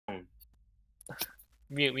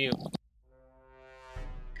Mute, mute.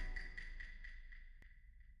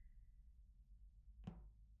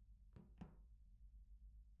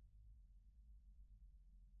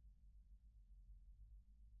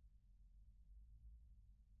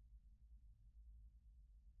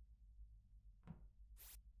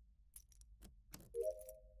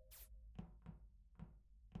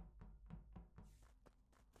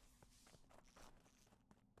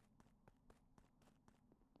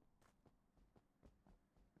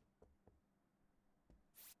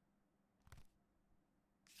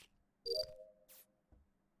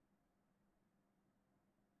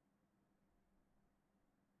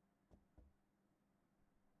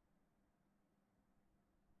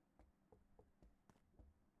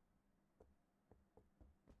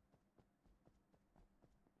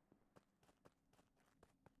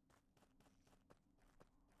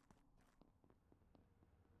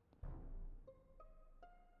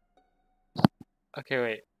 Okay, wait.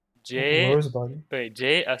 Where Jay, was the body? wait,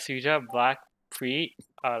 Jay, Asuja, Black, Pre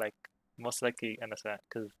are like most likely innocent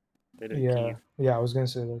because they didn't Yeah, peeve. yeah, I was gonna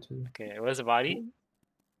say that too. Okay, where's the body?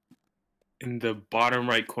 In the bottom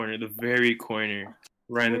right corner, the very corner,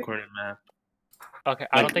 right in the corner of the map. Okay,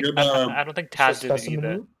 I don't Like think near the I don't think Taz did it Specimen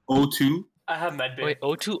either. room? O2. I have medbay. Wait,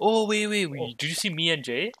 O2? Oh, wait, Oh. did you see me and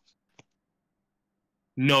Jay?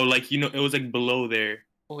 No, like it was like below there.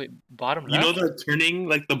 Oh wait, bottom You know left? the turning,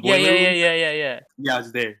 like the Yeah, boiler yeah, yeah, room? yeah, yeah, yeah. Yeah,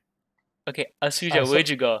 it's there. Okay, Asuja, so- where'd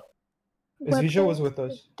you go? Isvisha was with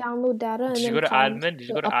us. Download data and Did you then go to find admin? Did you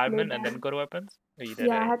the go to upload admin and then data. go to weapons? Oh, you did,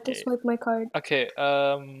 Yeah, I right? had to Yeah. swipe my card. Okay,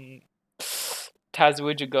 Taz,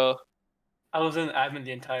 where'd you go? I was in admin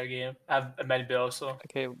the entire game. I have a medbay also.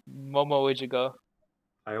 Okay, Momo, where'd you go?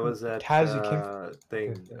 I was at Taz, you came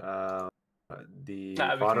the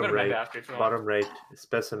Nah, we can go to medbay after if you want. bottom right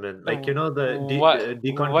specimen. Like you know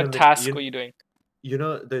What task were you doing? You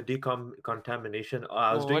know the decontamination.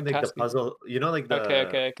 I was doing What like the task were you puzzle. You know, like the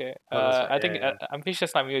Okay. puzzle I think yeah. I'm pretty sure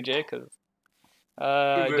it's not me or Jay, cause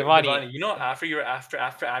Wait, Devani. Devani, you know, after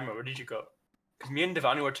admin, where did you go? Because me and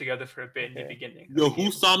Devani were together for a bit in the Okay. beginning. Yo,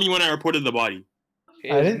 who saw me when I reported the body?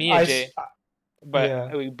 It was me and Jay, but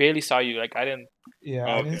yeah. we barely saw you. Like I didn't. Yeah,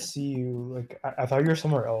 Oh, I okay. didn't see you. Like I thought you were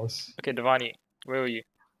somewhere else. Okay, Devani, where were you?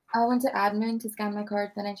 I went to admin to scan my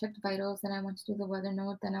card, then I checked vitals, then I went to do the weather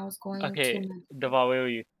node, then I was going Okay, to Deval, where were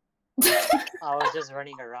you? I was just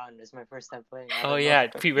running around. It's my first time playing. I Oh don't know. yeah,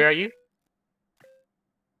 Pete, where are you?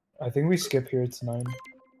 I think we skip here. It's 9.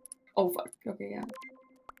 Oh fuck. Okay, yeah.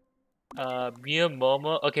 Me and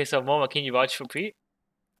Momo. Okay, so Momo, can you vouch for Pete?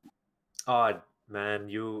 Oh man,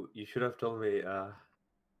 you should have told me.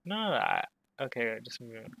 No, okay, just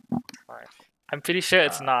move. Fine. I'm pretty sure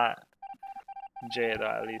it's not Jay though,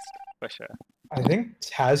 at least for sure. I think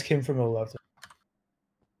Taz came from the left.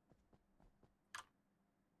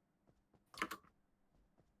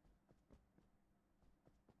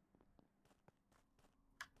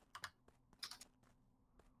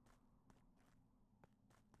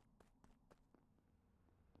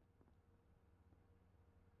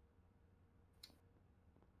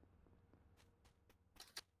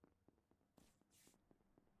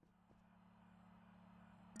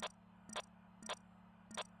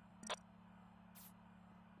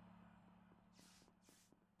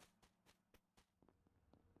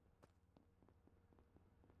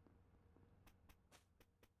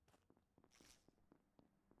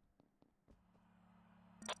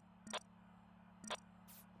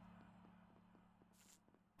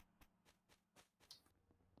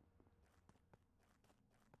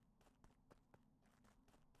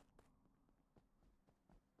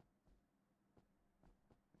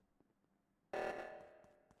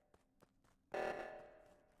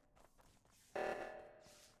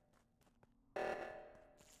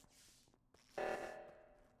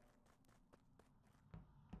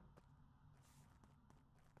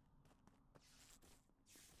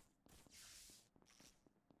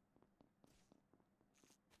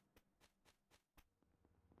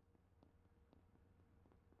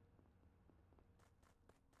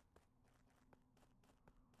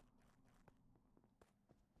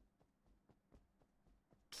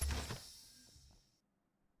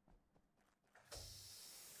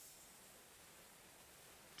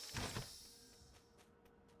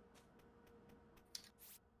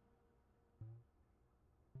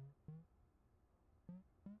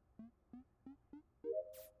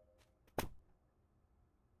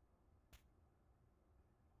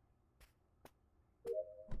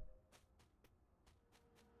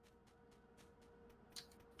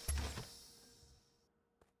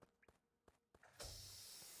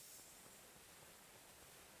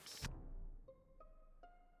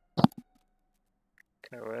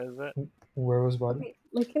 Okay, where is it? Where was body? Wait,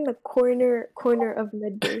 like in the corner of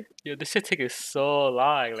midday. Yo, this shit taking so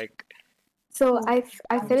long. Like, So Oh,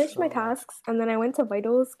 I finished my so- tasks and then I went to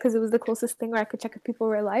vitals because it was the closest thing where I could check if people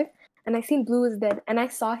were alive. And I seen Blue was dead, and I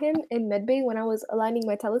saw him in medbay when I was aligning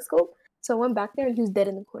my telescope. So I went back there and he was dead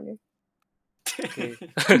in the corner. okay.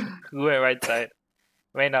 Who went right side?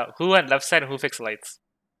 Wait, no. Who went left side and who fixed lights?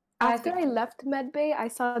 I After think- I left medbay, I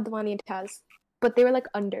saw Devani and Taz, but they were like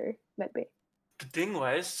under medbay. The thing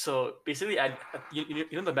was, so basically, you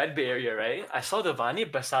know the med bay area, right? I saw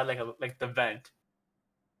Devani beside like the vent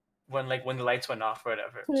when the lights went off or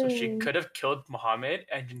whatever. So she Hmm. could have killed Muhammad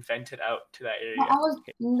and then vented out to that area. No, I was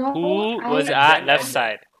no. Who I was was at Jen left and-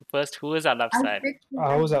 side? First, who was at left I side? fixed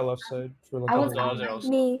I was it. at left side for like I a was whole at game. also.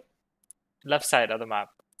 Me, Left side of the map.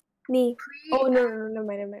 me. Pre- Oh no,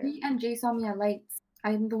 never mind. Pre and Jay saw me at lights.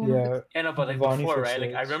 I'm the one. Who Yeah, Yeah, no, but like Devani before, fixed right?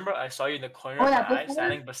 Like I lights. remember I saw you in the corner Oh, of yeah, my eye, before-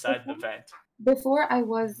 standing beside the before- vent. Before I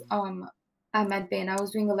was at medbay and I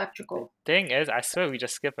was doing electrical. Thing is, I swear we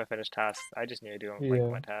just skip unfinished tasks. I just need to do like Yeah.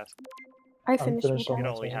 my task. I I'm finished my finished on You my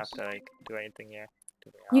task. don't really have task. to like do anything here. To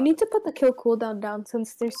be You honest. need to put the kill cooldown down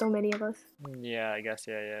since there's so many of us. Yeah, I guess.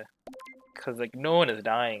 Yeah. Cause like no one is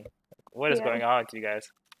dying. What is Yeah. going on with you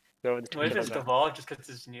guys? Whoever the two What if people it's are- Deval just because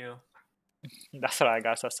it's new? That's what I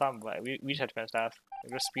got. So some, but we just had to finish tasks.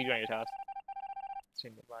 Just speed run your task.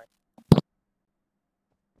 Seems fine.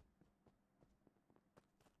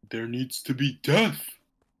 There needs to be death.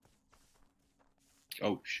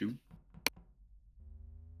 Oh shoot.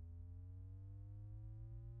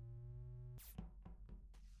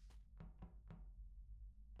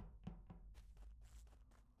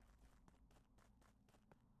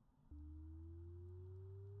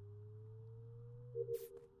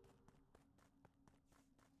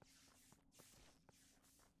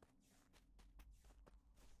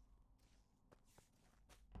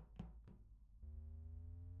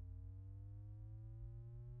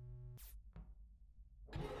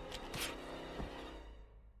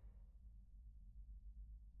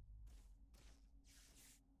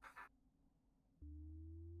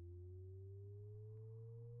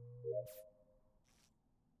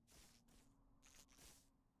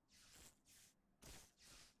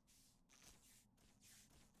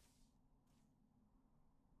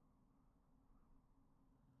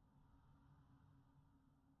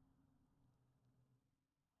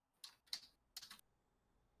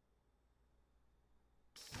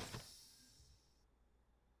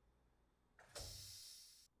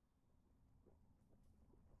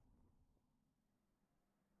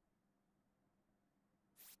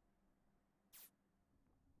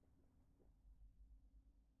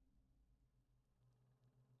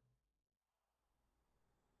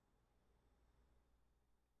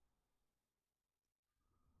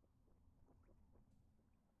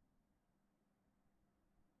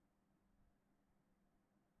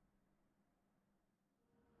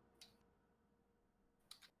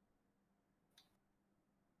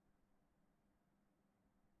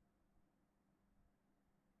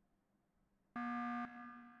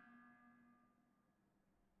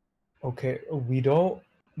 Okay, we don't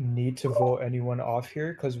need to vote anyone off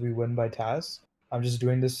here because we win by task. I'm just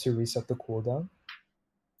doing this to reset the cooldown.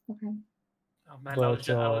 Okay. Oh man,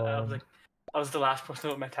 But, I was the last person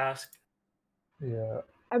with my task. Yeah.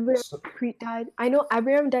 Abraham So, Preet died. I know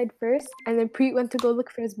Abraham died first, and then Preet went to go look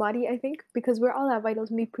for his body, I think, because we're all at vitals.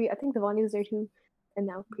 Me, Preet, I think Devani was there too, and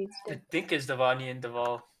now Preet's I dead. think it's Devani and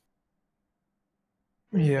Deval.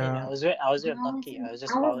 And yeah. I was with No, Lucky. I was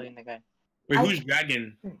just I was- following the guy. Wait, I- who's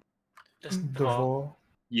dragon? Just The Deval. vote.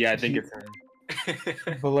 Yeah, I think He- it's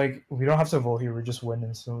him. But like, we don't have to vote here. We just win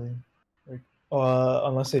instantly. Like,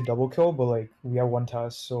 unless they double kill. But like, we have one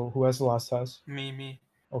task. So who has the last task? me.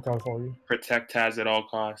 Okay, I'll follow you. Protect Taz at all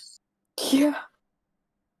costs. Yeah.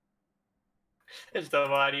 It's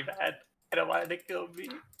Devani, man. I don't want it to kill me.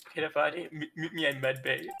 Hey, Devani, meet me in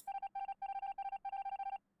medbay.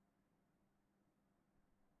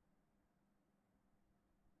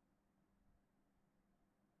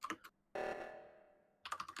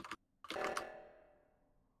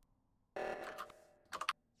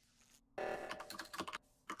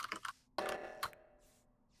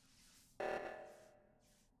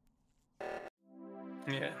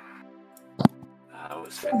 Yeah. I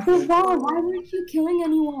was Deval, why weren't you killing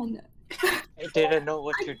anyone? I didn't know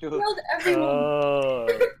what to do. Killed everyone. Oh,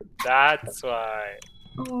 that's why.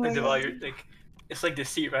 Oh my Like, God. Deval, you're like, it's like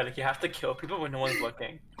deceit, right? Like you have to kill people when no one's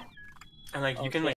looking, and like you can Okay. like